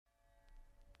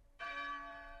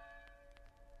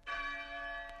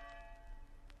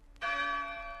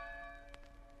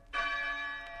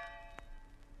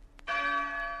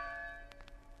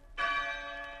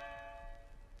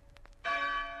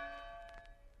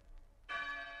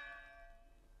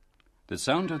The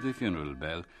sound of the funeral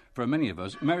bell, for many of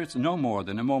us, merits no more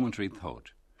than a momentary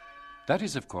thought. That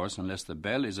is, of course, unless the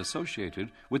bell is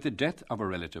associated with the death of a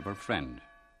relative or friend.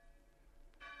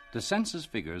 The census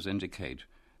figures indicate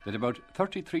that about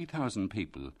 33,000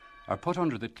 people are put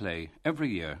under the clay every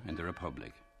year in the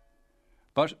Republic.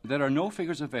 But there are no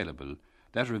figures available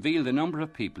that reveal the number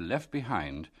of people left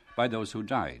behind by those who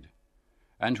died,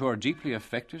 and who are deeply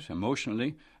affected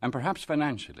emotionally and perhaps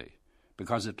financially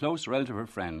because a close relative or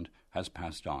friend has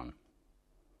passed on.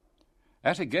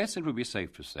 At a guess, it would be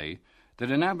safe to say that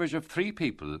an average of 3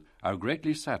 people are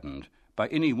greatly saddened by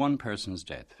any one person's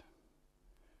death.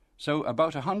 So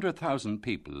about 100,000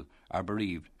 people are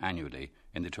bereaved annually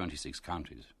in the 26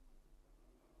 counties.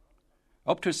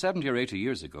 Up to 70 or 80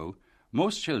 years ago,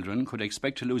 most children could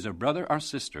expect to lose a brother or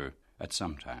sister at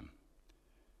some time.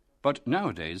 But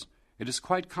nowadays, it is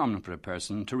quite common for a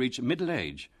person to reach middle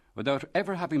age without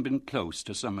ever having been close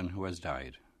to someone who has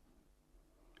died.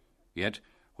 Yet,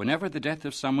 whenever the death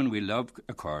of someone we love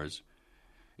occurs,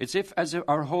 it's as if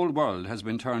our whole world has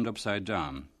been turned upside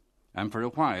down, and for a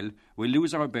while we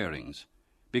lose our bearings,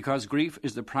 because grief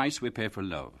is the price we pay for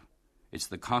love. It's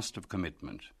the cost of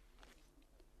commitment.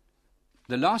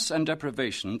 The loss and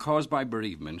deprivation caused by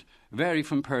bereavement vary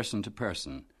from person to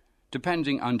person,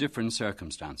 depending on different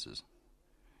circumstances.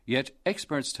 Yet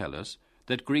experts tell us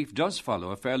that grief does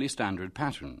follow a fairly standard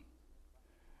pattern.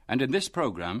 And in this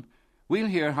programme, we'll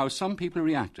hear how some people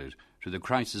reacted to the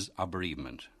crisis of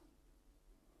bereavement.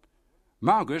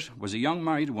 Margaret was a young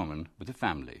married woman with a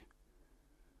family.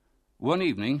 One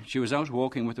evening, she was out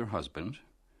walking with her husband,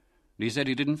 and he said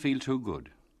he didn't feel too good.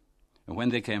 And when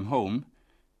they came home,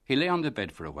 he lay on the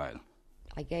bed for a while.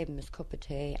 I gave him his cup of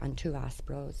tea and 2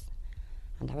 Aspiros,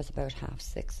 and that was about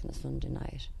 6:30 on a Sunday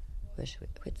night, which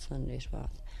Sunday it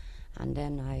was. And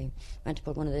then I went to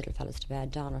put one of the little fellas to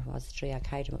bed. Donner was 3. I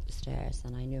carried him up the stairs,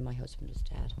 and I knew my husband was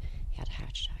dead. He had a heart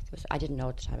attack. I didn't know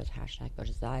at the time it was a heart attack, but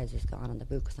his eyes was gone and the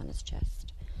book was on his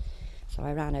chest. So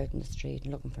I ran out in the street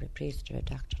looking for a priest or a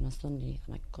doctor on a Sunday,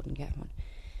 and I couldn't get one.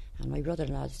 And my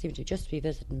brother-in-law seemed to just be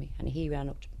visiting me, and he ran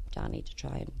up to Danny to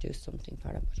try and do something for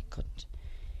him, but he couldn't.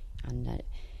 And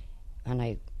when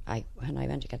I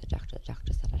went to get the doctor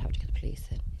said I'd have to get the police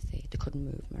in. You see, they couldn't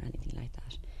move him or anything like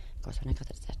that. Of course, when I got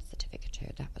the death certificate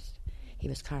here, he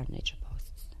was coronation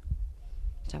posts.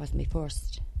 So that was my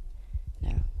first,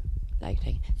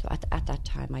 thing. So at that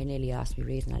time, I nearly lost my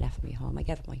reason. I left my home. I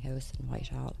gave up my house in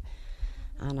Whitehall,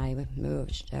 and I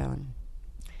moved down.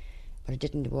 But it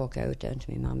didn't work out down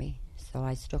to my mummy. So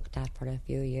I stuck that for a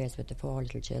few years with the 4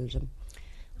 little children.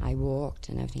 I walked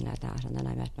and everything like that, and then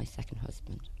I met my second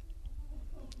husband.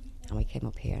 And we came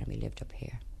up here and we lived up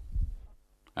here.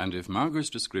 And if Margaret's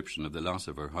description of the loss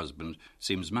of her husband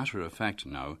seems matter-of-fact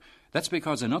now, that's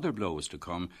because another blow was to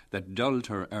come that dulled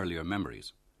her earlier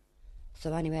memories.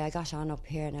 So anyway, I got on up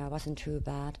here now. It wasn't too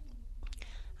bad.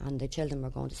 And the children were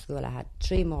going to school. I had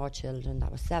 3 more children.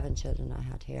 That was 7 children I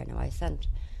had here. Now I sent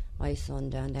my son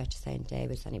down there to St.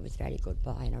 David's, and he was very good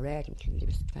boy, and I reared him till he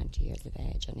was 20 years of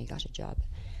age, and he got a job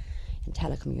in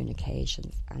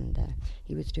telecommunications, and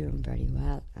he was doing very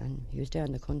well, and he was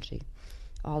down the country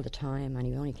all the time, and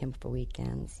he only came up for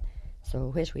weekends. So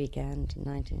which weekend in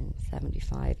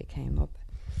 1975 he came up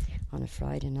on a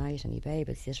Friday night, and he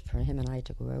babysat for him and I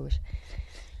to go out.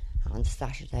 On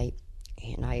Saturday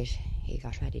night he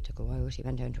got ready to go out. He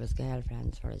went down to his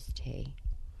girlfriend's for his tea.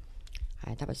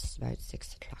 That was about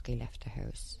 6 o'clock. He left the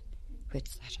house with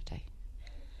Saturday,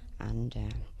 and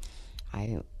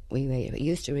we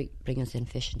used to bring us in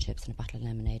fish and chips and a bottle of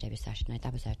lemonade every Saturday night.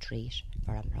 That was our treat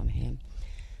from him.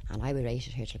 And I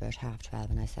waited here till about 12:30,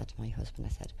 and I said to my husband,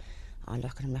 I said, "Oh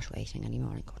look, I'm not waiting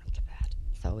anymore. I'm going up to bed."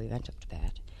 So we went up to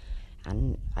bed,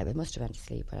 and I must have went to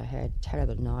sleep, but I heard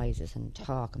terrible noises and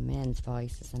talk and men's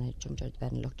voices, and I jumped out of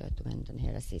bed and looked out the window, and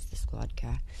here I sees the squad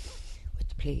car with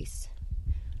the police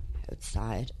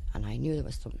outside, and I knew there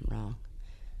was something wrong.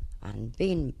 And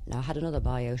I had another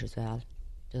boy out as well.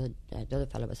 The other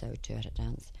fellow was out too at a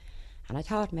dance, and I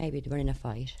thought maybe they were in a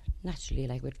fight. Naturally,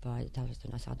 like with boys, that was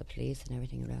when I saw the police and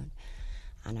everything around.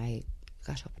 And I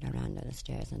got up and I ran down the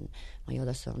stairs, and my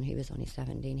other son, he was only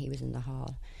 17, he was in the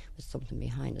hall with something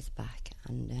behind his back,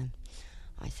 and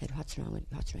I said, what's wrong?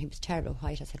 He was terrible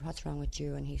white. I said, "What's wrong with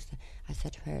you?" And I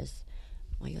said, "Where's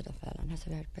my other fella?" And I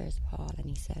said, "Where's Paul?" And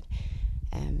he said,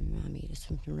 "Mommy, there's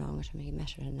something wrong with him. He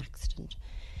met in an accident."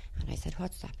 And I said,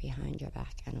 "What's that behind your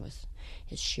back?" And it was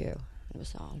his shoe. It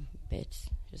was all bits,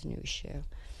 his new shoe.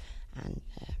 And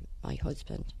my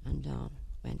husband and Don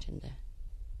went in the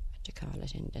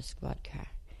squad car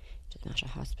to the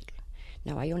National Hospital.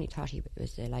 Now, I only thought he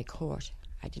was like hurt.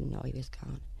 I didn't know he was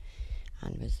gone.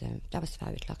 And that was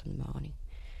 5 o'clock in the morning.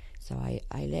 So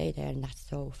I lay there in that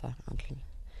sofa until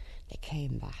they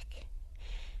came back.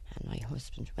 And my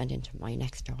husband went into my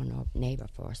next door neighbour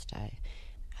first. I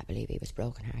believe he was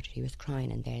broken-hearted. He was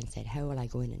crying in there and said, how will I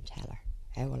go in and tell her?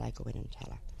 How will I go in and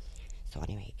tell her? So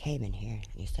anyway, he came in here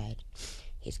and he said,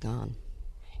 he's gone.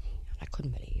 I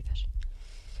couldn't believe it.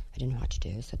 I didn't know what to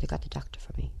do, so they got the doctor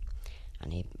for me.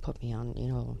 And he put me on,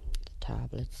 the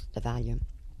tablets, the Valium.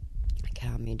 It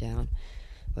calmed me down.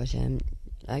 But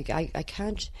I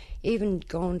can't, even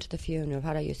going to the funeral,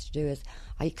 what I used to do is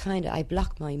I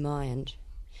block my mind.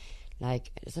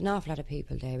 Like, there's an awful lot of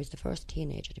people there. He was the first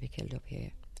teenager to be killed up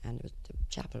here. And the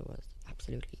chapel was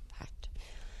absolutely packed.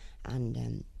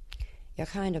 And you're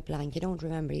kind of blank. You don't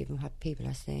remember even what people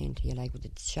are saying to you, like with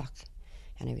the shock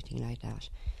and everything like that.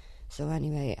 So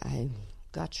anyway, I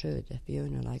got through the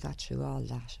funeral. I got through all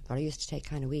that. But I used to take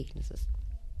kind of weaknesses.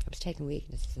 I was taking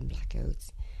weaknesses and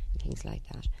blackouts and things like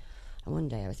that. And one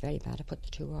day I was very bad. I put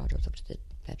the 2 wardrobes up to the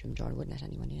bedroom door. I wouldn't let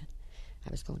anyone in. I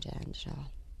was going to end it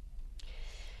all.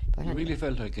 But you really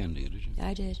felt like ending it, did you?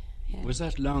 I did, yeah. Was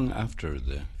that long after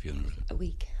the funeral? A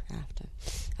week after.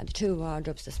 And the 2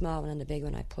 wardrobes, the small one and the big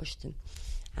one, I pushed them.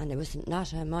 And it was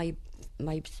not my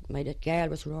girl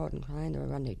was roaring, crying. They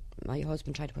were my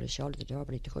husband tried to put his shoulder to the door,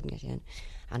 but he couldn't get in.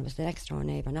 And it was the next door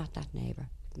neighbour, not that neighbour.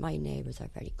 My neighbours are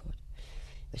very good.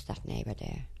 It was that neighbour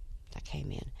there that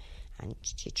came in, and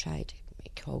she tried to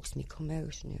coax me, come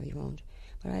out, you won't.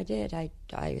 But I did. I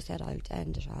said, I'll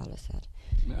end it all, I said.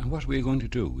 And what were you going to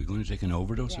do? Were you going to take an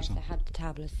overdose or something? I had the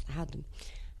tablets, I had them.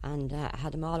 And I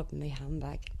had them all up in my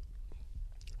handbag.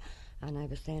 And I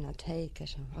was saying, I'll take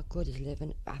it. And what good is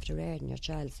living after rearing your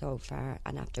child so far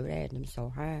and after rearing them so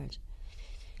hard?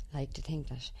 Like, to think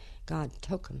that God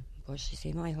took him. But you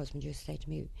see, my husband used to say to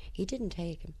me, he didn't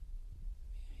take him.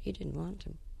 He didn't want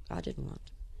him. God didn't want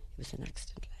him. It was an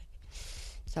accident, like.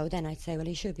 So then I'd say, well,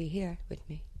 he should be here with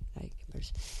me. Like,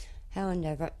 but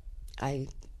however, I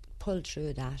pulled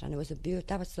through that, and it was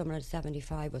that was summer of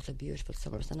 75, was a beautiful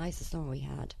summer. It was the nicest summer we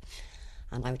had.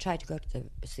 And I would try to go to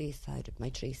the seaside with my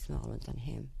 3 small ones and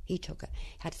him. He took it.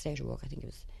 He had to stay to work, I think it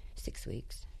was 6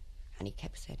 weeks. And he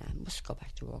kept saying, I must go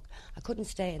back to work. I couldn't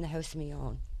stay in the house on my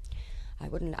own. I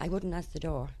wouldn't answer the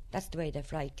door. That's the way the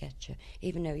fright gets you.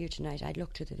 Even now, tonight, I'd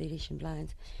look through the Venetian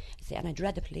blinds, and I'd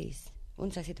dread the police.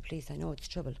 Once I see the police, I know it's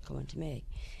trouble coming to me.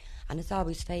 And it's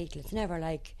always fatal. It's never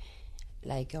like,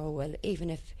 oh, well, even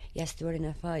if, yes, they were in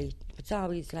a fight, it's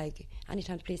always like, any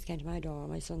time the police came to my door,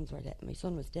 my son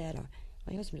was dead, or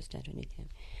my husband was dead when he came.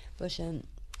 But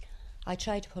I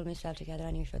tried to pull myself together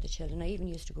anyway for the children. I even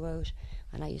used to go out,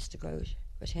 and I used to go out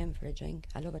with him for a drink.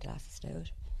 I love a glass of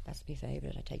stout. That's my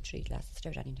favourite. I take 3 glasses of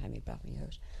stout any time he brought me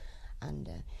out. And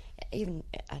even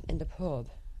in the pub,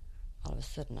 all of a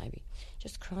sudden I'd be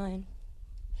just crying.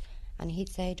 And he'd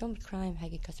say, don't be crying,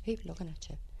 Peggy, because people looking at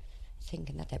you,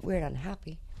 thinking that we're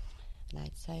unhappy. And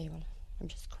I'd say, well, I'm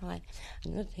just crying.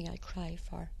 And another thing I cry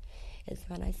for is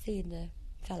when I see the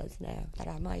fellas now that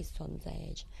are my son's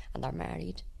age, and they're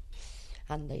married,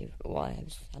 and they've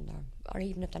wives, or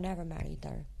even if they're never married,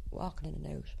 they're walking in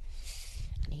and out,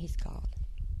 and he's gone.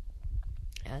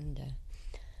 And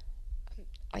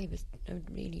I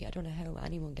don't know how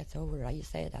anyone gets over it. You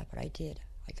say that, but I did.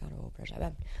 I got over it.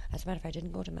 As a matter of fact, I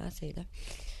didn't go to Mass either.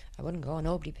 I wouldn't go.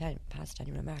 Nobody passed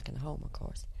any remark in the home, of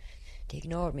course. They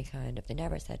ignored me, kind of. They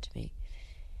never said to me,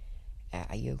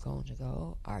 are you going to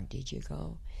go, or did you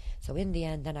go? So in the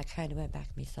end, then I kind of went back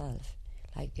myself.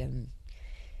 Like,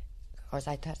 of course,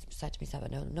 I said to myself,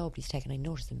 no, nobody's taking any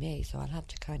notice of me, so I'll have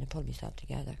to kind of pull myself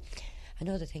together.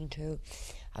 Another thing too,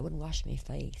 I wouldn't wash my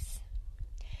face.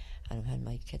 And when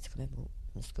my kids come in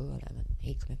from school, and when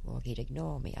he'd come in from work, he'd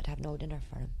ignore me. I'd have no dinner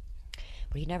for him.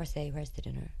 But he'd never say, where's the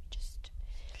dinner? Just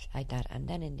like that. And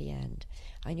then in the end,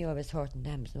 I knew I was hurting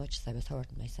them as much as I was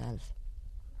hurting myself.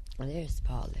 And there's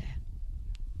Paul there.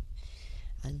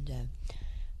 And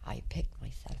I picked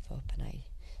myself up, and I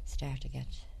started to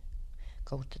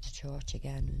go to the church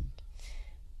again, and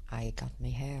I got my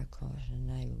hair cut,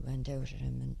 and I went out at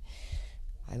him, and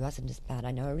I wasn't as bad.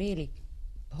 I know I really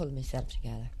pulled myself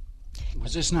together.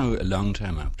 Was this now a long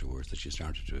time afterwards that you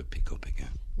started to pick up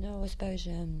again? No, it was about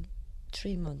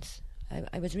 3 months.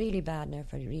 I was really bad now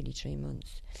for really 3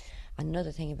 months. And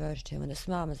another thing about it too, when the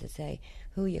small ones would say,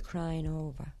 who are you crying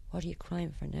over? What are you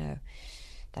crying for now?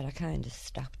 That I kind of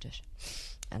stopped it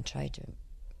and tried to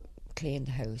clean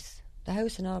the house. The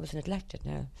house and all was neglected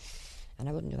now, and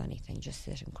I wouldn't do anything, just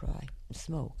sit and cry and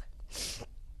smoke.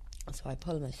 And so I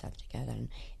pulled myself together, and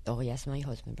oh yes, my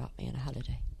husband brought me on a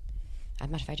holiday. As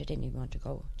a matter of fact, I didn't even want to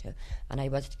go to, and I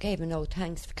gave him no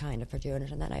thanks for doing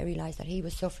it. And then I realised that he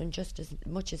was suffering just as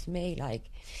much as me.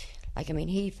 Like I mean,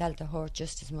 he felt the hurt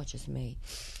just as much as me.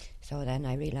 So then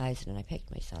I realised, and I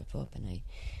picked myself up and I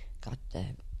got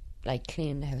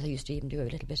cleaned the house. I used to even do a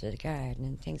little bit of the garden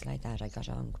and things like that. I got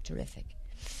on terrific.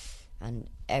 And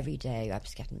every day I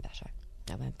was getting better.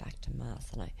 I went back to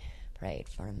Mass and I prayed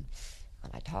for him,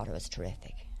 and I thought it was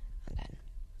terrific. And then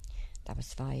that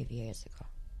was 5 years ago.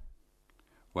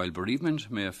 While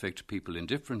bereavement may affect people in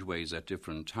different ways at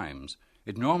different times,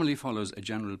 it normally follows a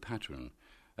general pattern,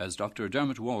 as Dr.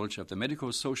 Dermot Walsh of the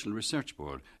Medico-Social Research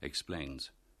Board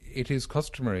explains. It is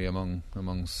customary among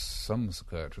some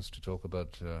psychiatrists to talk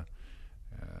about a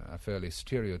fairly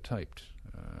stereotyped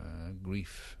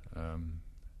grief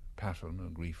pattern, a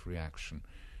grief reaction,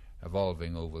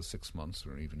 evolving over 6 months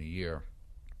or even a year.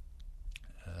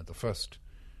 The first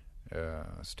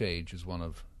stage is one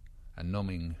of a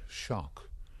numbing shock,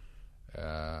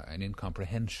 an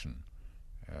incomprehension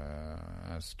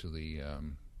as to the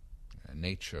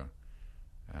nature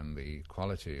and the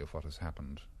quality of what has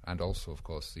happened, and also, of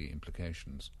course, the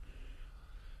implications.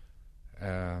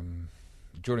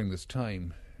 During this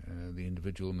time, the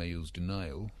individual may use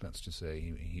denial. That's to say,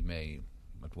 he may,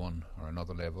 at one or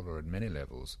another level, or at many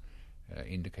levels,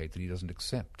 indicate that he doesn't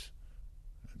accept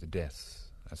the death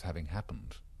as having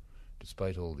happened,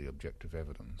 despite all the objective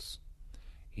evidence.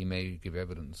 He may give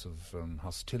evidence of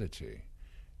hostility.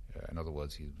 In other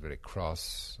words, he's very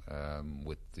cross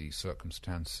with the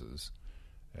circumstances,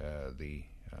 the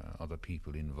other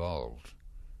people involved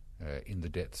in the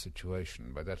death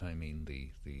situation. By that I mean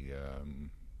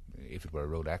if it were a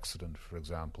road accident, for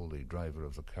example, the driver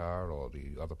of the car or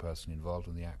the other person involved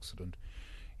in the accident.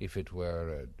 If it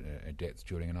were a death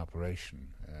during an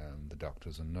operation, the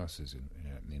doctors and nurses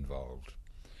involved.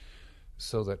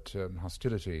 So that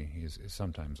hostility is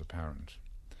sometimes apparent.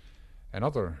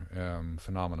 Another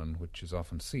phenomenon which is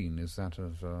often seen is that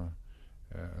of a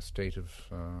state of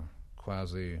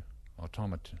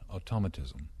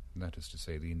quasi-automatism. That is to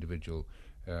say, the individual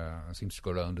seems to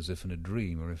go around as if in a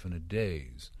dream or if in a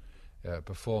daze,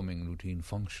 performing routine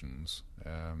functions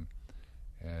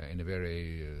in a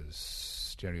very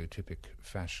stereotypic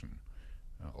fashion,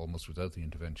 almost without the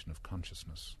intervention of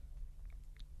consciousness.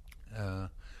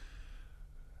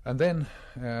 And then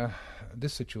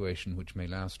this situation, which may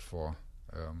last for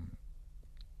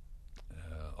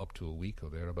up to a week or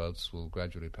thereabouts, will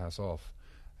gradually pass off,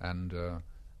 and a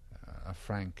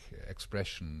frank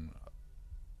expression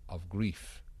of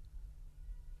grief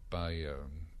by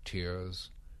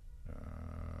tears,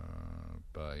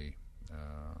 by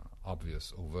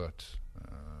obvious, overt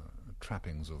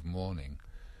trappings of mourning,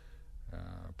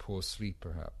 poor sleep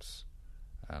perhaps,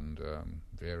 and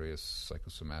various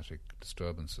psychosomatic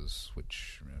disturbances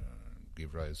which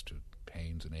give rise to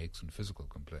pains and aches and physical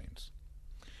complaints.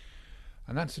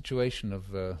 And that situation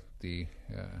of the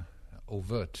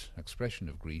overt expression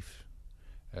of grief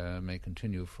may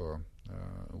continue for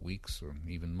weeks or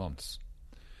even months.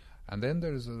 And then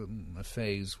there is a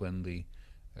phase when the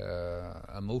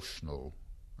emotional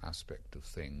aspect of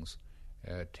things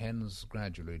tends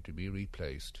gradually to be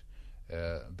replaced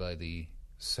by the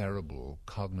cerebral,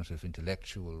 cognitive,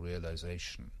 intellectual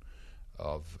realization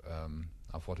of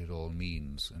what it all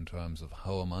means in terms of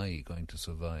how am I going to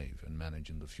survive and manage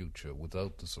in the future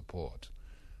without the support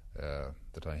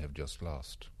that I have just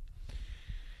lost.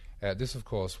 This, of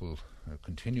course, will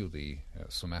continue the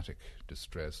somatic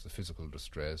distress, the physical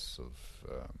distress of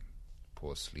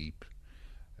poor sleep.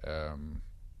 There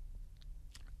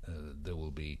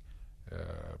will be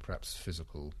perhaps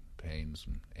physical pains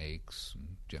and aches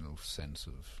and general sense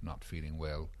of not feeling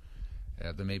well.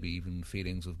 There may be even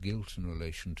feelings of guilt in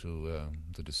relation to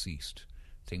the deceased,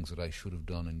 things that I should have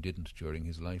done and didn't during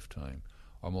his lifetime,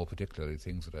 or more particularly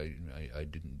things that I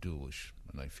didn't do,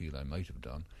 and I feel I might have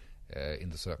done in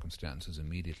the circumstances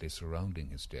immediately surrounding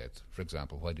his death. For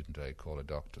example, why didn't I call a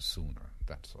doctor sooner?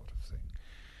 That sort of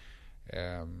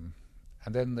thing.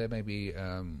 And then there may be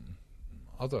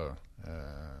other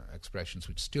expressions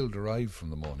which still derive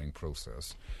from the mourning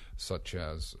process, such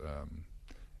as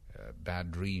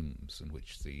bad dreams in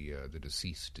which the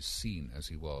deceased is seen as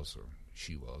he was or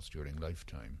she was during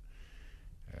lifetime.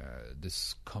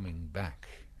 This coming back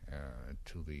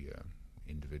to the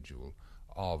individual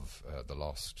of the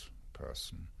lost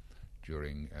person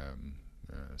during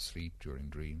sleep, during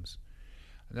dreams.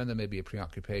 And then there may be a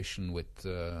preoccupation with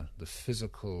the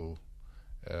physical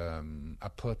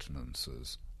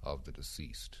appurtenances of the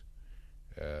deceased,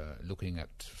 looking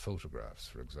at photographs,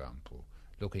 for example,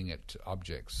 looking at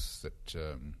objects that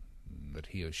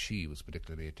he or she was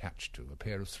particularly attached to, a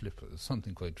pair of slippers,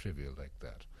 something quite trivial like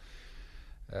that.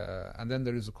 And then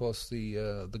there is, of course,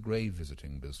 the grave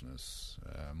visiting business,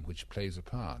 which plays a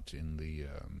part in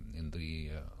the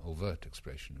overt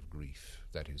expression of grief.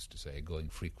 That is to say, going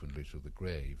frequently to the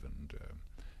grave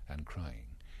and crying.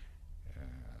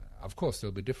 Of course,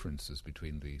 there'll be differences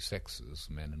between the sexes.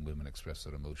 Men and women express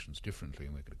their emotions differently,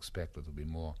 and we could expect that there'll be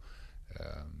more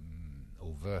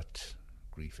overt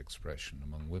grief expression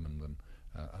among women than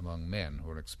among men,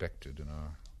 who are expected in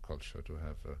our culture to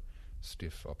have a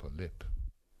stiff upper lip.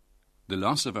 The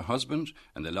loss of a husband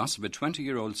and the loss of a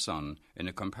 20-year-old son in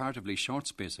a comparatively short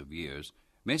space of years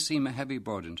may seem a heavy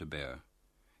burden to bear.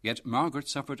 Yet Margaret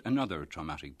suffered another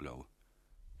traumatic blow.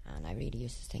 And I really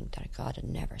used to think that God would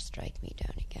never strike me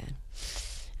down again.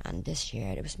 And this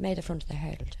year, it was made the front of the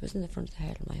hurdle. It was in the front of the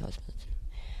hurdle, my husband's.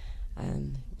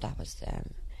 That was,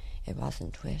 it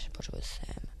wasn't Whit, but it was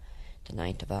the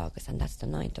 9th of August. And that's the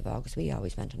 9th of August. We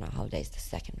always went on our holidays the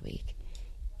second week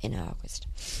in August.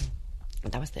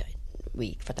 And that was the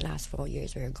week for the last 4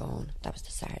 years we were gone. That was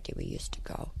the Saturday we used to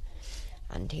go.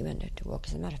 And he went out to work.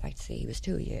 As a matter of fact, see, he was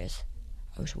 2 years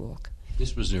out of work.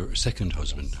 This was your second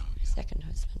husband? Yes, second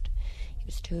husband. He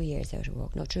was 2 years out of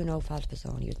work. No, through no fault of his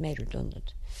own. He was made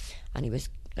redundant. And he was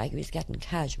getting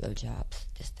casual jobs,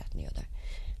 this, that and the other.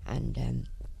 And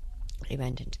he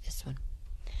went into this one.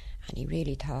 And he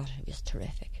really thought it was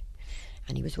terrific.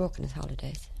 And he was working his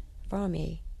holidays for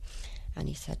me. And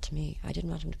he said to me, I didn't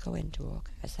want him to go into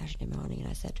work a Saturday morning. And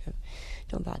I said to him,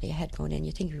 don't bother your head going in.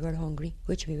 You think we were hungry,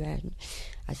 which we weren't.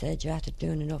 I said, you're after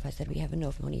doing enough. I said, we have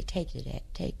enough. Only you take the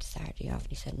Saturday off. And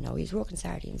he said, no. He was working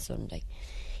Saturday and Sunday.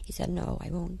 He said, no, I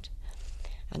won't.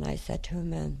 And I said to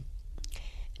him,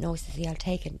 no, says he, I'll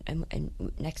take it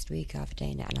next week off a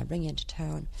day now, and I'll bring you into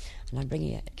town, and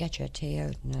I'll get you a tea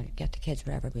out, and I'll get the kids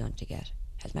wherever we want to get.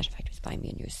 As a matter of fact, he was buying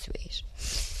me a new suite.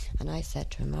 And I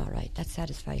said to him, all right, that's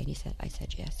satisfying. I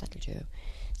said, yes, that'll do.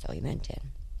 So he went in,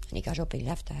 and he got up, and he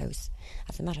left the house.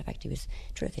 As a matter of fact, he was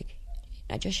terrific.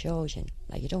 I just showed you,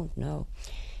 like, you don't know.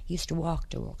 He used to walk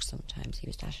to work sometimes. He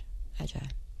was that agile,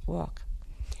 walk.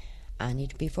 And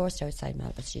he'd be forced outside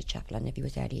Melbourne Street Chapel, and if he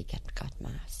was there, he'd got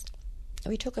mass. So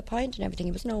he took a pint and everything.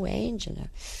 He was no angel.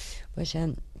 But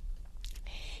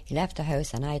he left the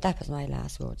house, and that was my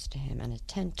last words to him. And at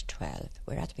 10 to 12,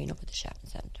 we were at being up at the shopping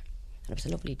centre. And it was a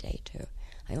lovely day too.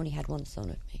 I only had one son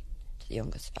with me, the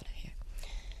youngest fella here.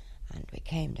 And we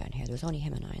came down here. There was only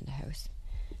him and I in the house.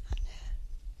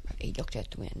 And he looked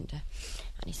out the window,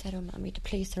 and he said, oh, Mommy, the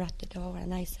police are at the door.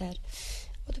 And I said,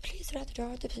 oh, the police are at the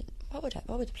door. What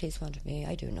would the police want of me?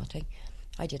 I do nothing.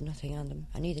 I did nothing on them,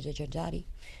 and neither did your daddy.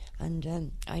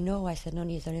 And I know, I said, none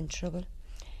of you are in trouble.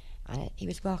 And he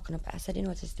was walking up. I said, you know,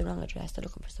 this is the wrong address. They're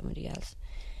looking for somebody else.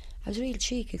 I was real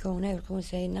cheeky going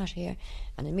saying, not here.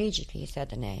 And immediately he said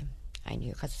the name. I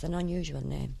knew, because it's an unusual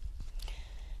name.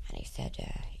 And he said,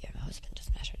 your husband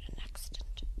has met in an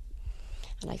accident.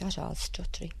 And I got all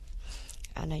stuttery.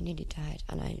 And I nearly died.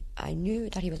 And I knew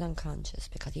that he was unconscious,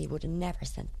 because he would have never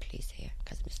sent the police here,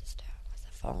 because Mrs. Starr was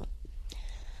a phone.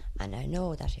 And I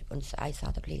know that once I saw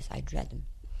the police, I dread them.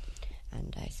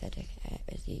 And I said,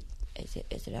 is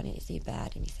he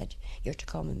bad? And he said, you're to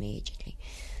come immediately.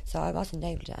 So I wasn't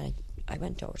able to. I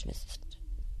went over to Mrs.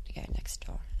 the girl next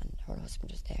door, and her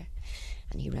husband was there,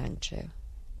 and he ran through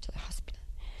to the hospital,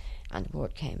 and the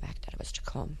word came back that I was to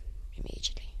come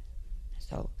immediately.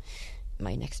 So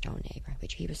my next door neighbour,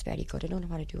 which he was very good, I don't know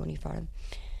what to do only for him,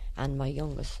 and my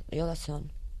youngest, the other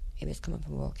son, he was coming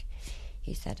from work.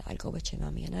 He said, I'll go with you,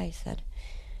 Mommy. And I said,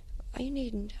 I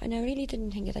needn't. And I really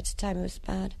didn't think at that time it was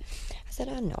bad. I said,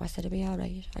 no. I said, it'll be all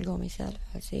right. I'll go myself.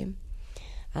 I'll see him.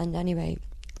 And anyway,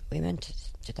 we went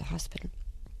to the hospital.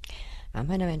 And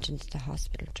when I went into the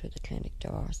hospital through the clinic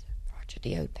doors, or to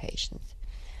the outpatients,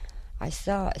 I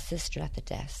saw a sister at the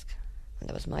desk. And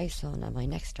there was my son and my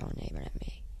next door neighbour and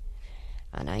me.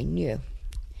 And I knew.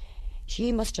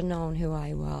 She must have known who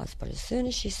I was, but as soon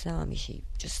as she saw me, she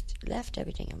just left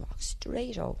everything and walked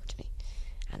straight over to me.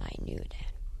 And I knew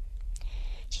then.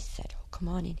 She said, oh, come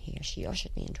on in here. She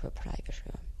ushered me into a private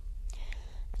room.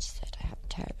 And she said, I have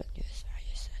terrible news for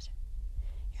you. She said,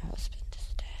 your husband is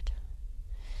dead.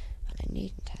 And I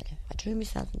needn't tell you. I threw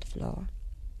myself on the floor.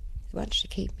 He wanted to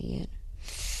keep me in.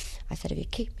 I said, if you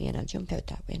keep me in, I'll jump out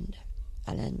that window.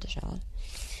 I'll end it all.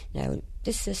 Now,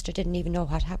 this sister didn't even know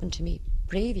what happened to me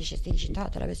previously. She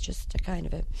thought that I was just a kind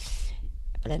of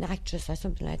an actress or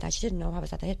something like that. She didn't know what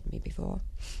was that hit me before.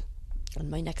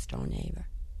 And my next door neighbour,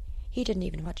 he didn't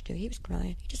even know what to do. He was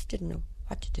crying. He just didn't know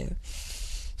what to do.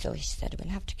 So she said,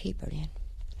 we'll have to keep her in.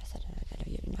 I said, no,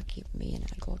 you're not keeping me in.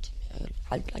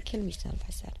 I'll kill myself,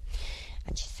 I said.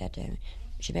 And she said,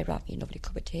 she may brought me a lovely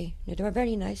cup of tea. Now, they were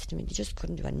very nice to me. They just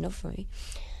couldn't do enough for me.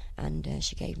 and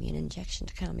she gave me an injection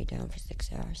to calm me down for 6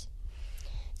 hours.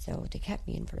 So they kept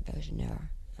me in for about an hour,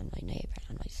 and my neighbour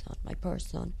and my son, my poor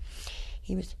son,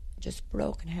 he was just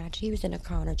broken hearted. He was in a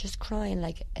corner just crying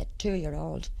like a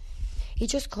 2-year-old. He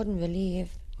just couldn't believe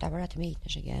that we're at the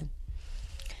meeting again.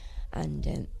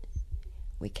 And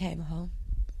we came home,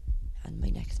 and my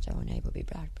next door neighbour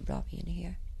brought me in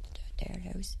here to their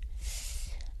house,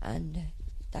 and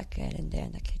that girl in there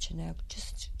in the kitchen now,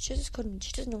 she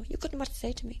doesn't know. You couldn't know what to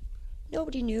say to me.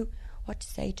 Nobody knew what to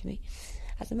say to me.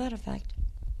 As a matter of fact,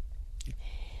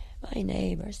 my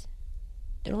neighbours,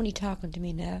 they're only talking to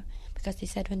me now because they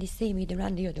said when they see me they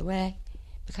ran the other way,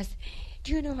 because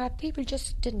do you know what, people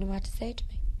just didn't know what to say to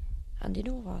me. And you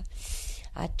know what,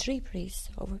 I had 3 priests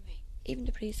over me. Even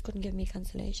the priests couldn't give me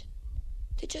consolation.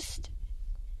 They just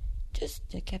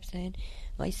they kept saying,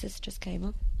 my sisters came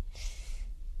up,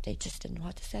 they just didn't know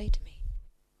what to say to me.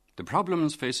 The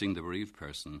problems facing the bereaved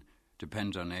person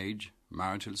depend on age,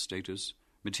 marital status,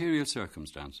 material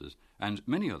circumstances, and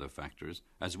many other factors,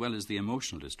 as well as the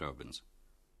emotional disturbance.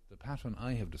 The pattern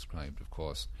I have described, of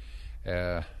course,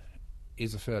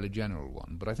 is a fairly general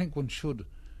one, but I think one should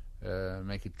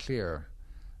make it clear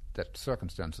that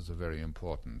circumstances are very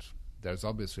important. There's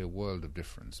obviously a world of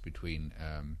difference between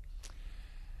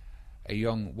a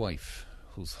young wife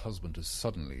whose husband is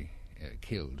suddenly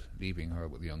killed, leaving her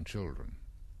with young children,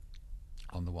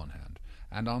 on the one hand,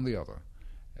 and on the other,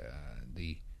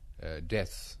 the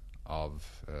death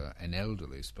of an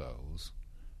elderly spouse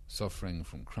suffering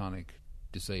from chronic,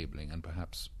 disabling and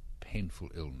perhaps painful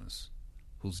illness,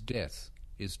 whose death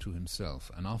is to himself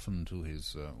and often to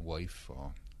his wife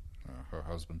or her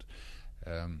husband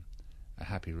a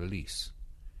happy release.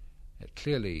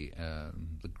 Clearly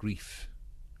the grief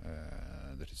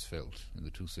that is felt in the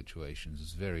two situations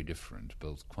is very different,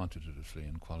 both quantitatively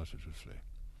and qualitatively.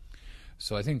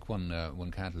 So I think one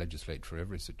can't legislate for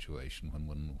every situation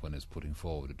when one is putting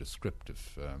forward a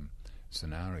descriptive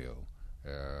scenario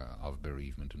of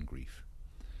bereavement and grief.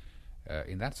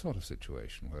 In that sort of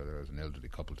situation, where there is an elderly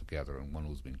couple together and one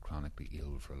who's been chronically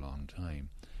ill for a long time,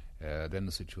 then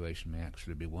the situation may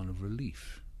actually be one of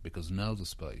relief, because now the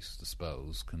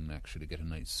spouse can actually get a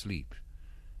night's sleep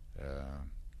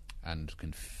and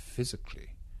can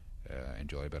physically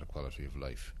enjoy a better quality of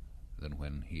life than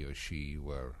when he or she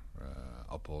were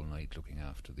up all night looking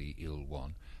after the ill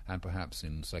one, and perhaps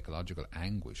in psychological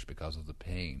anguish because of the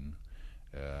pain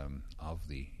of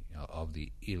the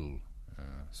ill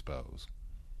spouse.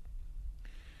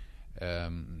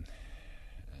 Of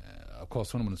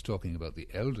course, when one is talking about the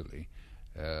elderly,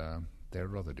 there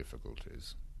are other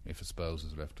difficulties. If a spouse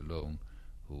is left alone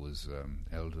who is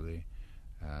elderly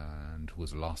and who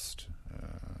has lost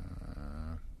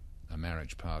a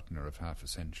marriage partner of half a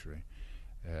century,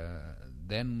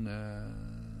 then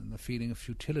the feeling of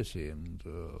futility and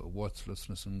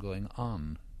worthlessness and going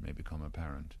on may become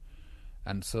apparent.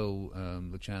 And so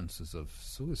the chances of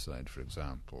suicide, for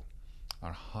example,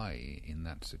 are high in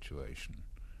that situation.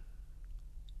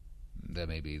 There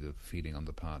may be the feeling on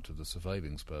the part of the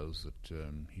surviving spouse that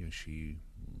he or she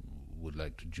would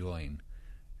like to join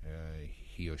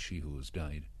he or she who has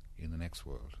died in the next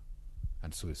world.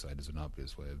 And suicide is an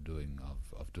obvious way of doing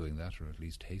that, or at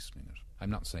least hastening it. I'm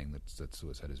not saying that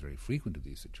suicide is very frequent in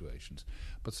these situations,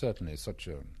 but certainly such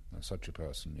a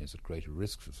person is at greater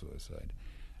risk for suicide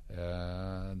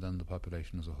than the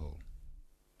population as a whole.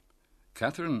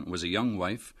 Catherine was a young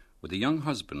wife with a young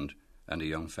husband and a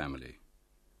young family.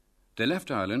 They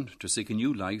left Ireland to seek a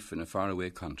new life in a faraway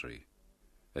country.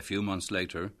 A few months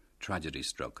later, tragedy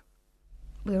struck.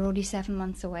 We were only 7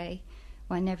 months away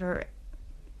whenever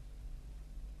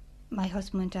my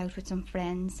husband went out with some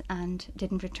friends and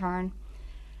didn't return.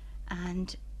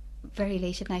 And very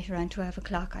late at night, around 12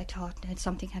 o'clock, I thought that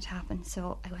something had happened,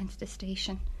 so I went to the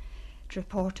station to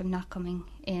report him not coming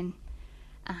in.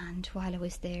 And while I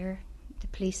was there, the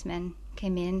policemen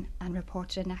came in and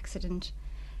reported an accident,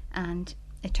 and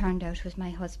it turned out it was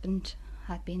my husband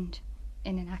had been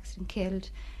in an accident, killed,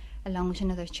 along with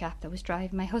another chap that was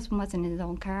driving. My husband wasn't in his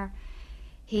own car.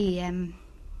 He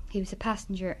was a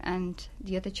passenger, and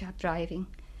the other chap driving,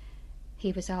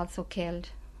 he was also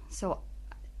killed. So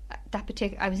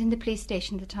I was in the police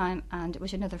station at the time, and it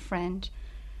was another friend,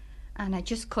 and I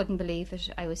just couldn't believe it.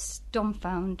 I was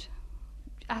dumbfounded,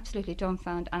 absolutely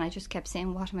dumbfounded, and I just kept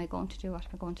saying, what am I going to do, what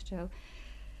am I going to do?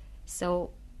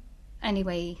 So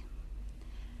anyway,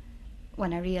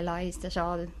 when I realised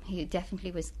that he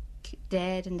definitely was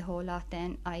dead and the whole lot,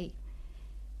 then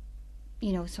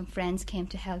some friends came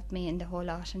to help me in the whole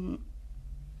lot, and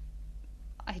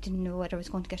I didn't know whether I was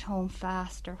going to get home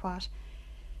fast or what.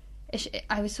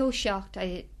 I was so shocked.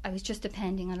 I was just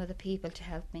depending on other people to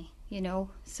help me, you know.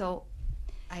 So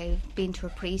I've been to a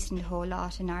priest and the whole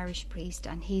lot, an Irish priest,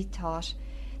 and he thought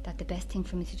that the best thing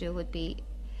for me to do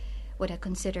would I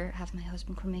consider have my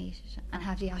husband cremated and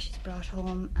have the ashes brought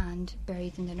home and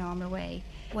buried in the normal way.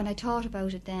 When I thought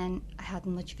about it then, I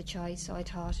hadn't much of a choice, so I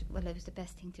thought, well, it was the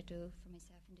best thing to do for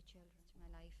myself and the children in my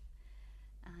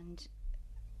life. And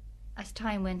as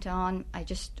time went on, I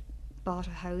just bought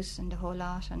a house and the whole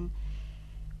lot and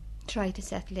tried to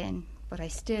settle in. But I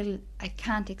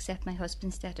can't accept my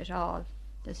husband's death at all.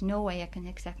 There's no way I can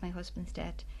accept my husband's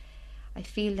death. I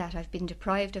feel that I've been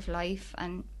deprived of life,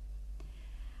 and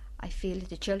I feel that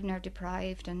the children are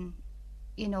deprived, and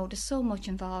you know, there's so much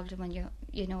involved when you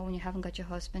haven't got your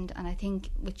husband. And I think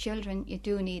with children you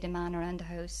do need a man around the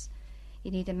house.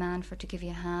 You need a man to give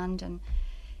you a hand, and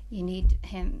you need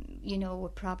him, you know,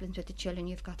 with problems with the children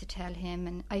you've got to tell him.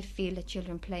 And I feel that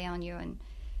children play on you, and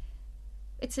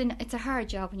it's a hard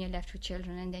job when you're left with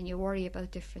children, and then you worry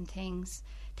about different things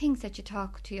that you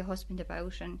talk to your husband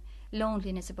about, and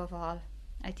loneliness above all.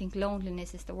 I think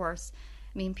loneliness is the worst.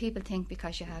 I mean, people think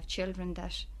because you have children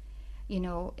that, you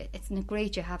know, it's not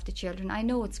great you have the children. I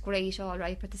know it's great, all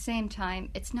right, but at the same time,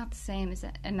 it's not the same as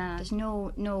a man. There's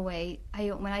no way.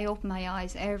 When I open my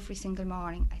eyes every single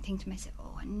morning, I think to myself,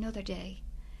 oh, another day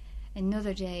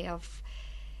of,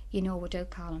 you know,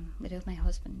 without Colin, without my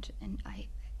husband. And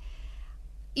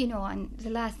you know, and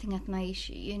the last thing at night,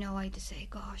 you know, I just say,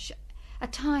 gosh,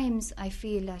 at times I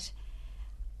feel that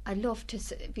I'd love to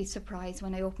be surprised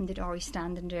when I open the door, he's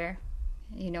standing there.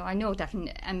 You know, I know that,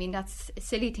 I mean, that's a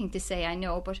silly thing to say, I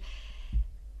know, but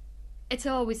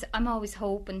I'm always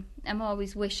hoping, I'm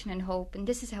always wishing and hoping.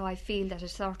 This is how I feel, that it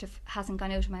sort of hasn't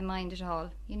gone out of my mind at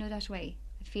all, you know, that way.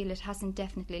 I feel it hasn't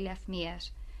definitely left me yet,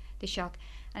 the shock.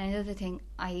 And another thing,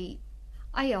 I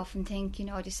often think, you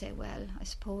know, I just say, well, I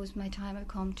suppose my time will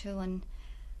come too, and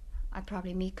I'll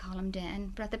probably meet Colin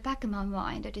then. But at the back of my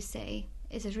mind, I just say,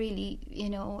 is it really, you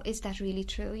know, is that really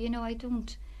true? You know, I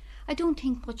don't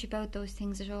think much about those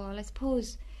things at all. I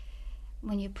suppose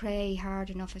when you pray hard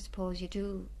enough, I suppose you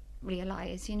do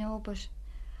realise, you know, but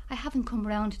I haven't come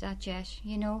round to that yet,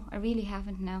 you know, I really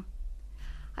haven't now.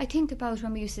 I think about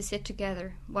when we used to sit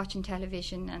together watching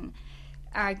television and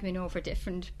arguing over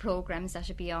different programmes that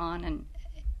should be on, and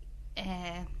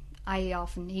I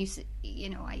often used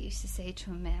to say to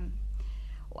him,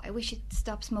 oh, I wish you'd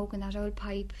stop smoking that old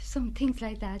pipe, some things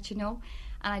like that, you know.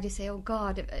 And I just say, oh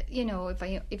God, you know,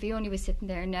 if he only was sitting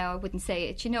there now, I wouldn't say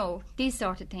it, you know, these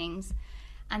sort of things.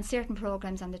 And certain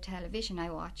programmes on the television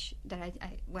I watch that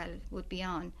I would be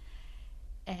on,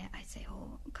 I'd say,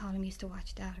 oh, Colin used to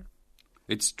watch that.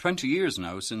 It's 20 years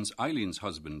now since Eileen's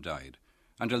husband died,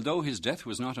 and although his death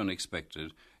was not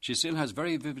unexpected, she still has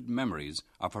very vivid memories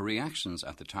of her reactions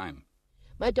at the time.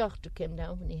 My doctor came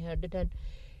down when he heard it, and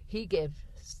he gave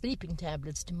sleeping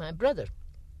tablets to my brother,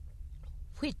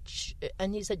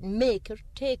 and he said, make her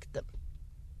take them.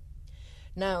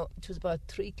 Now, it was about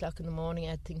 3 o'clock in the morning,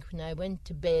 I think, when I went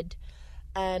to bed,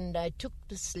 and I took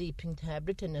the sleeping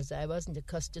tablet, and as I wasn't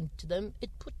accustomed to them,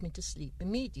 it put me to sleep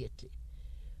immediately.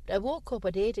 But I woke up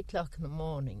at 8 o'clock in the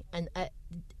morning, and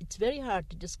it's very hard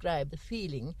to describe the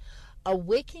feeling of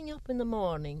waking up in the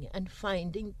morning and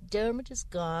finding Dermot is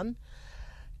gone.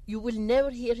 You will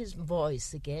never hear his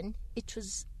voice again. It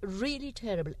was really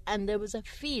terrible, and there was a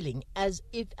feeling as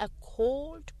if a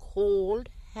cold, cold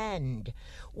hand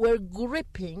were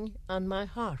gripping on my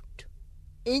heart,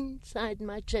 inside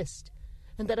my chest,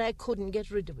 and that I couldn't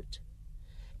get rid of it.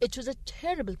 It was a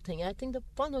terrible thing. I think the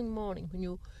following morning, when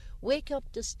you wake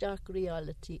up to stark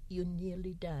reality, you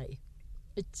nearly die.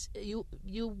 It's you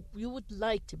would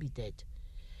like to be dead.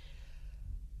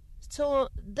 So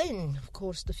then, of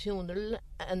course, the funeral,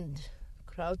 and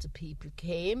crowds of people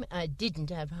came. I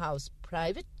didn't have house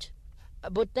private.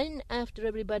 But then, after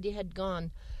everybody had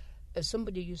gone,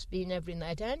 somebody used to be in every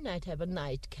night, and I'd have a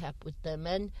nightcap with them,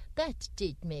 and that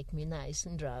did make me nice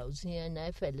and drowsy, and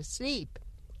I fell asleep.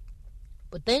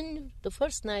 But then, the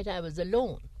first night I was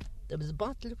alone. There was a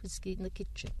bottle of whiskey in the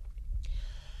kitchen.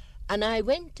 And I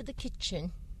went to the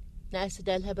kitchen, and I said,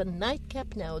 I'll have a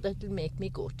nightcap now that'll make me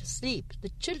go to sleep.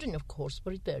 The children, of course,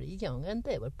 were very young, and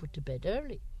they were put to bed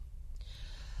early.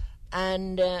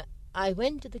 And I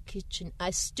went to the kitchen.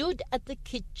 I stood at the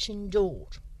kitchen door,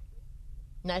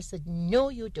 and I said, no,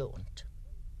 you don't.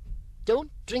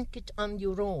 Don't drink it on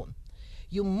your own.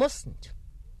 You mustn't.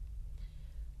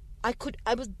 I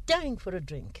was dying for a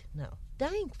drink now,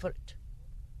 dying for it.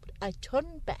 But I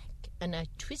turned back, and I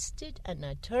twisted, and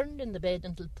I turned in the bed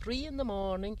until 3 in the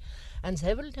morning, and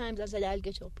several times I said, I'll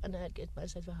get up and I'll get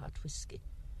myself a hot whiskey.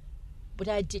 But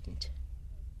I didn't.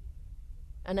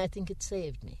 And I think it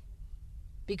saved me.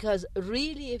 Because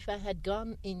really, if I had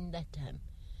gone in that time,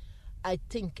 I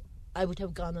think I would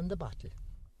have gone on the bottle.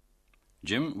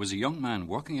 Jim was a young man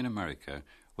working in America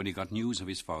when he got news of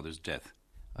his father's death.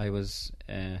 I was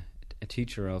a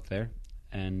teacher out there,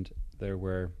 and there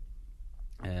were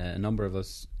a number of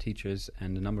us teachers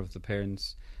and a number of the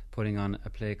parents putting on a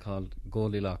play called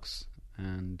Goldilocks,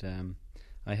 and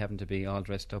I happened to be all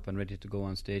dressed up and ready to go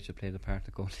on stage to play the part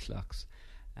of Goldilocks,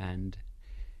 and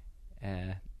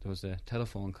there was a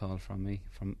telephone call from me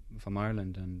from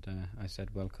Ireland, and I said,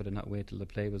 well, could I not wait till the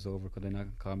play was over? Could they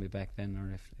not call me back then?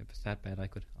 Or if it's that bad, I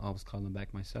could always call them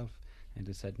back myself. And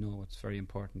they said, no, it's very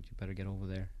important, you better get over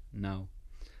there now.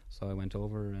 So I went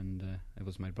over, and it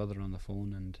was my brother on the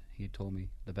phone, and he told me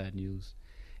the bad news.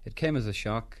 It came as a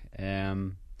shock.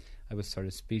 I was sort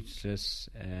of speechless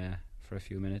for a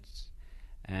few minutes,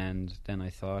 and then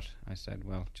I said,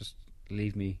 well, just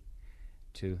leave me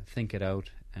to think it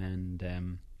out, and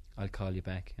I'll call you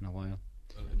back in a while.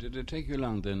 Did it take you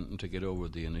long then to get over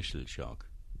the initial shock?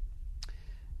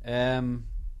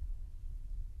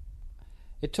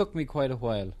 It took me quite a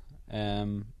while,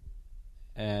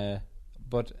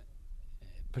 but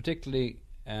particularly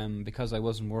because I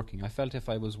wasn't working. I felt if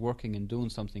I was working and doing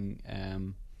something,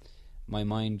 my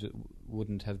mind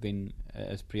wouldn't have been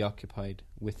as preoccupied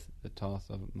with the thought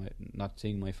of not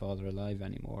seeing my father alive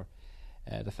anymore.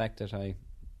 The fact that I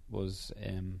was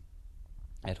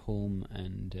at home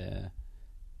and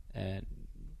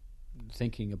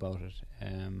thinking about it,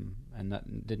 and that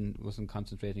wasn't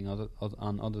concentrating on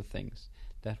other things,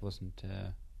 that wasn't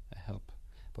a help.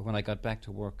 But when I got back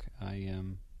to work, I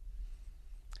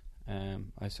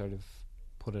sort of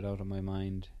put it out of my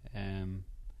mind,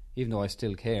 even though I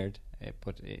still cared.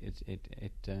 But it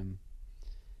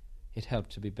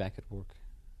helped to be back at work,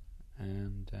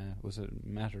 and it was a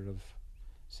matter of,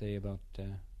 say, about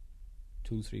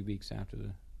 2-3 weeks after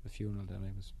the funeral that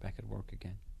I was back at work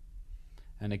again.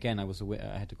 And again, I was away.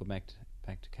 I had to go back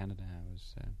to Canada. I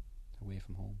was away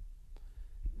from home.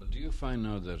 Well, do you find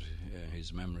now that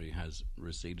his memory has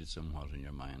receded somewhat in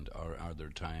your mind, or are there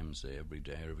times, say, every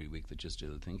day, every week, that you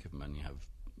still think of him and you have,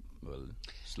 well,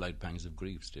 slight pangs of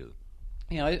grief still?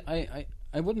 Yeah,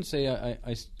 I wouldn't say I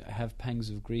have pangs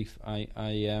of grief.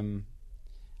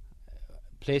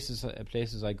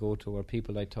 Places I go to, or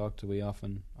people I talk to, we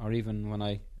often, or even when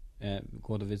I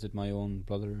go to visit my own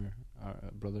brother or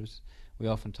brothers, we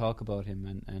often talk about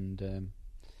him and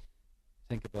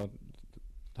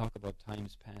talk about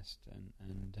times past, and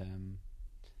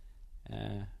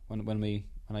when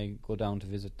I go down to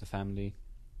visit the family,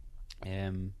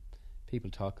 people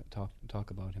talk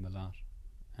about him a lot,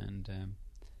 and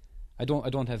I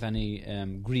don't have any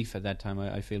grief at that time.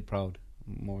 I feel proud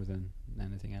more than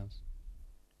anything else.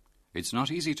 It's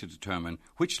not easy to determine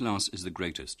which loss is the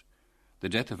greatest: the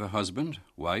death of a husband,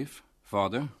 wife,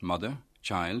 father, mother,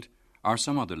 child, or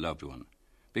some other loved one,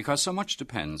 because so much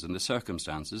depends on the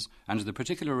circumstances and the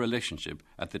particular relationship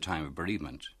at the time of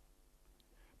bereavement.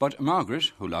 But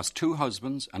Margaret, who lost 2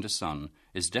 husbands and a son,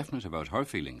 is definite about her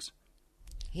feelings.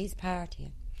 He's part of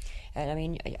you. I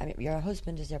mean, your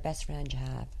husband is your best friend you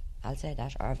have. I'll say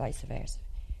that, or vice versa.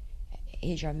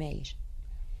 He's your mate.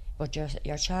 But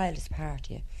your child is part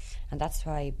of you. And that's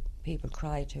why people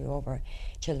cry over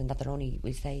children that they're only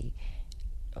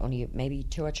maybe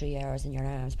 2 or 3 hours in your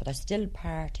arms, but they're still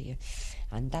part of you.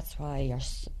 And that's why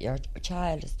your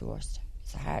child is the worst.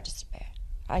 It's the hardest to bear.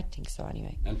 I think so,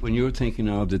 anyway. And when you're thinking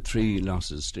of the 3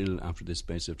 losses still after this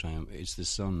space of time, it's the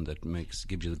son that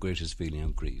gives you the greatest feeling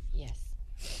of grief. Yes.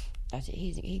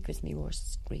 He gives me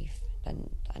worse grief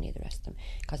than any of the rest of them,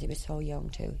 because he was so young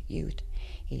too, youth.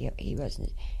 He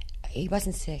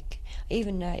wasn't sick.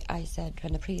 Even I said,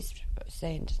 when the priest was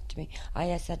saying to me,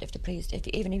 I said,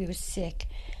 even if he was sick,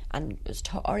 and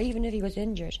or even if he was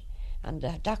injured, and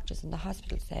the doctors in the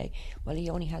hospital say, well, he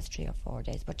only has 3 or 4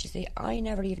 days. But you see, I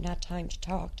never even had time to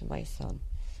talk to my son.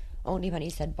 Only when he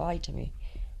said bye to me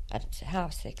at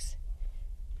 6:30.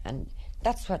 And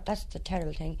that's the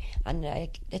terrible thing. And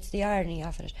it's the irony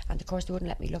of it. And of course they wouldn't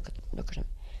let me look at him.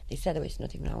 They said there was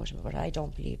nothing wrong with him, but I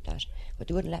don't believe that. But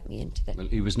they wouldn't let me into the... Well,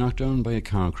 he was knocked down by a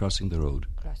car crossing the road.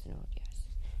 Crossing the road, yes.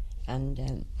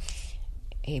 And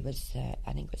he was,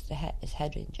 I think it was his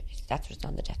head injuries. That's what's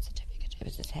on the death certificate. It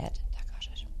was his head that got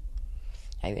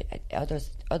it.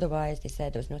 Otherwise, they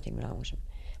said there was nothing wrong with him.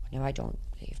 But now I don't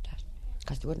believe that,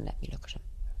 because they wouldn't let me look at him.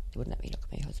 They wouldn't let me look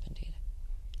at my husband either.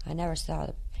 I never saw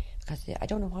them, because I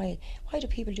don't know why. Why do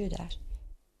people do that?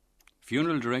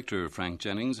 Funeral director Frank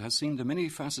Jennings has seen the many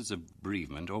facets of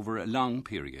bereavement over a long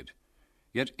period.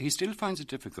 Yet he still finds it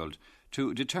difficult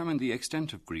to determine the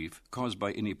extent of grief caused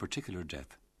by any particular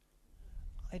death.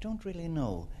 I don't really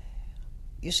know.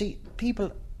 You see,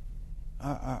 people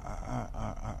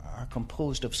are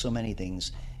composed of so many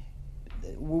things.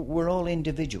 We're all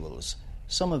individuals.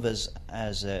 Some of us,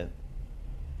 as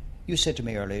you said to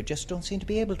me earlier, just don't seem to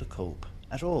be able to cope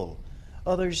at all.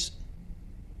 Others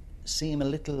seem a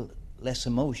little less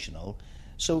emotional.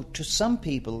 So to some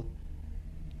people,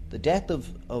 the death of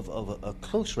a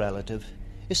close relative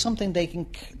is something they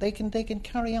can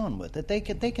carry on with, that they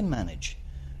can manage.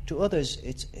 To others,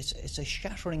 it's a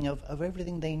shattering of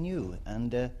everything they knew,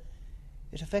 and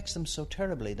it affects them so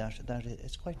terribly that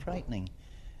it's quite frightening.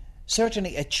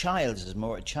 Certainly, a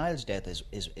child's death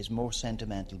is more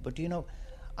sentimental. But you know,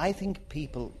 I think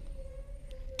people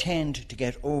tend to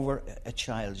get over a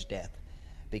child's death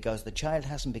because the child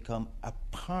hasn't become a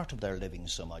part of their living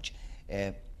so much.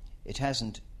 It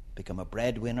hasn't become a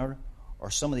breadwinner or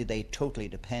somebody they totally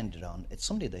depended on. It's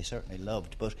somebody they certainly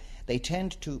loved, but they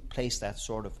tend to place that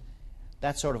sort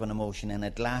of an emotion in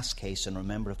a glass case and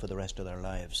remember it for the rest of their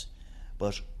lives.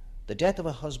 But the death of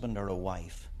a husband or a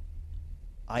wife,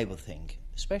 I would think,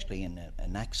 especially in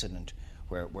an accident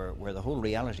where the whole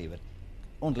reality of it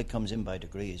only comes in by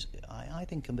degrees, I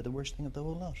think can be the worst thing of the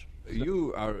whole lot.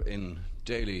 You are in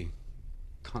daily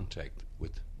contact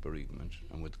with bereavement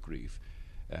and with grief.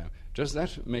 Does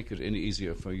that make it any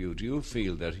easier for you? Do you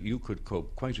feel that you could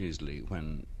cope quite easily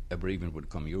when a bereavement would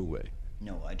come your way?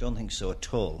 No, I don't think so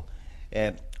at all.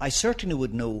 I certainly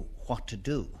would know what to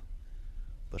do,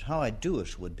 but how I do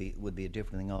it would be a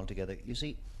different thing altogether. You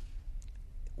see,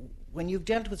 when you've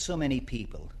dealt with so many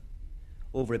people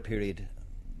over a period,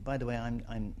 by the way,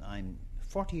 I'm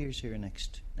 40 years here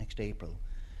next April,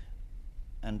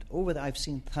 and I've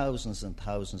seen thousands and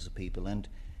thousands of people, and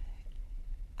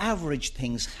average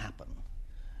things happen.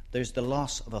 There's the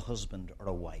loss of a husband or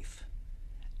a wife,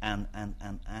 and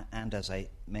as I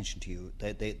mentioned to you,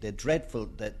 the dreadful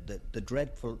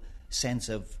sense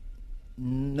of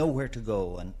nowhere to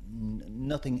go and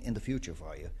nothing in the future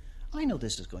for you. I know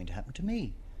this is going to happen to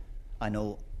me. I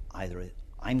know either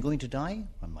I'm going to die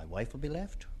and my wife will be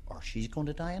left, or she's going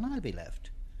to die and I'll be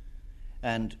left.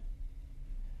 And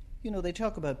you know, they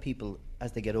talk about people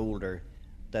as they get older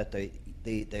that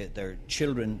their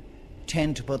children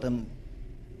tend to put them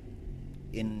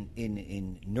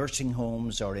in nursing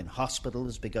homes or in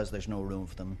hospitals because there's no room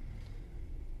for them.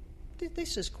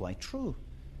 This is quite true.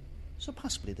 So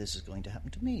possibly this is going to happen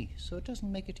to me. So it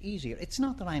doesn't make it easier. It's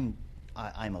not that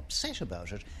I'm upset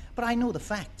about it, but I know the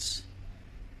facts.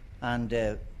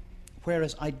 And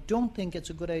whereas I don't think it's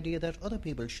a good idea that other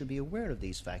people should be aware of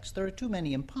these facts. There are too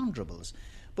many imponderables.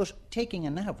 But taking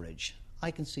an average, I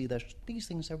can see that these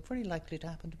things are very likely to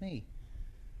happen to me.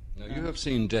 Now, you have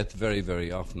seen death very,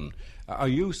 very often. Are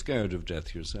you scared of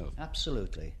death yourself?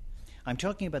 Absolutely. I'm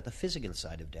talking about the physical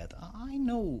side of death. I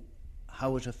know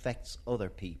how it affects other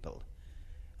people.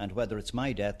 And whether it's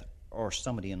my death or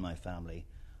somebody in my family,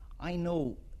 I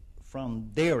know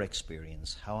from their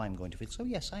experience how I'm going to feel. So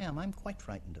yes, I am. I'm quite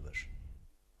frightened of it.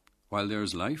 While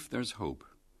there's life, there's hope.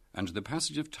 And the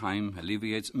passage of time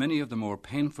alleviates many of the more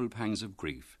painful pangs of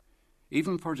grief,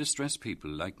 even for distressed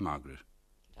people like Margaret.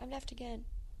 I'm left again,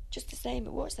 just the same,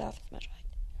 but worse off, as a matter of fact.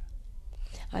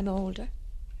 I'm older,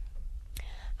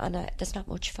 and there's not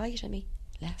much fight in me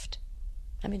left.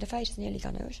 I mean, the fight has nearly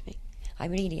gone out of me. I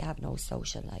really have no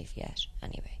social life yet,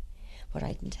 anyway, but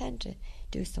I intend to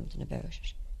do something about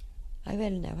it. I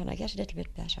will now, when I get a little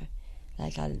bit better.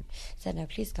 Like I'll say now,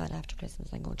 please God, after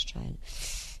Christmas I'm going to try and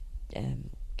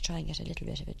get a little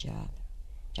bit of a job.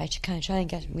 I can try and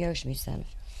get me out of myself.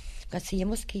 Because see, you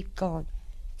must keep going.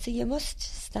 See, you must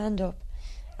stand up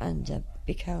and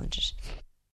be counted.